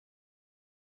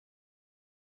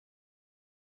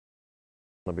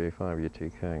WA5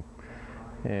 UTK,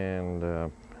 and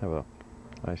have a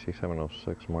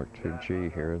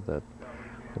IC-706MKIIG here that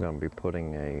we're going to be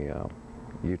putting a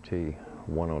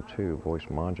UT-102 voice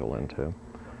module into,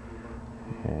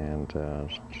 and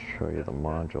show you the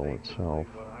module itself.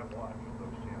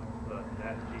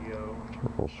 It's a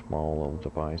real small little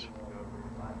device,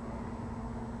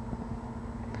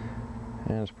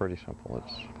 and it's pretty simple.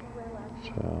 It's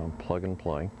plug and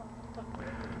play.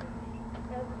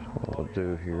 What we'll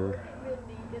do here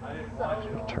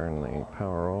is turn the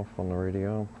power off on the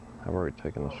radio. I've already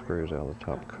taken the screws out of the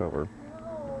top cover.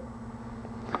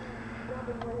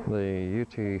 The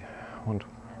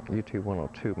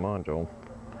UT-102 module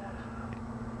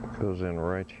goes in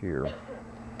right here.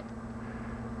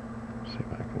 Let's see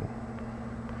if I can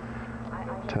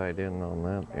tie it in on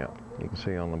that. Yeah, you can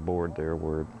see on the board there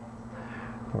where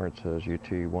it says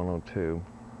UT-102.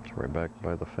 It's right back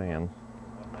by the fan.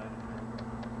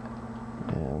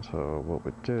 And so what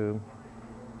we do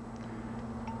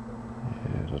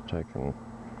is I can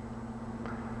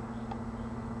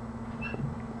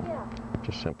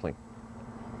just simply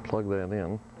plug that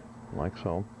in like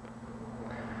so,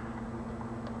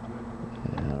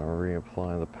 and I'll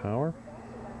reapply the power.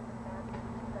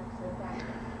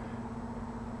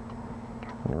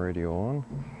 Turn the radio on,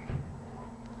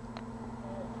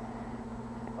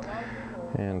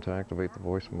 and to activate the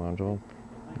voice module,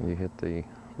 you hit the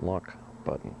lock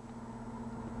button.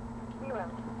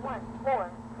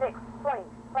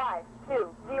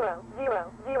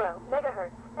 01466.5200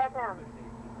 megahertz FM.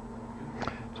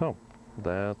 So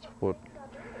that's what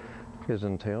is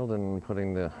entailed in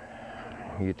putting the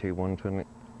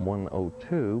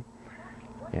UT-102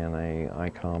 in a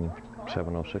Icom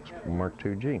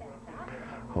 706MKIIG.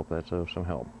 Hope that's of some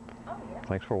help.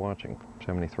 Thanks for watching.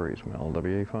 73's Mel,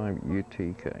 WA5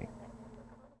 UTK.